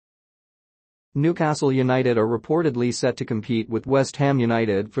Newcastle United are reportedly set to compete with West Ham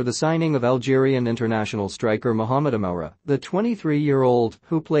United for the signing of Algerian international striker Mohamed Amoura. The 23-year-old,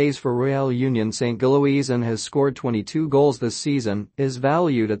 who plays for Royale Union Saint-Gilloise and has scored 22 goals this season, is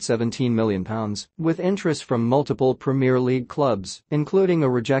valued at £17 million, with interest from multiple Premier League clubs, including a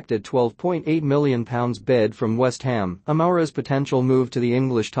rejected £12.8 million bid from West Ham. Amoura's potential move to the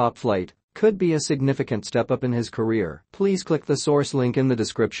English top flight could be a significant step up in his career. Please click the source link in the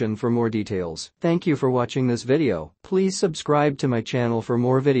description for more details. Thank you for watching this video. Please subscribe to my channel for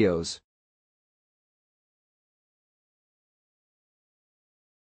more videos.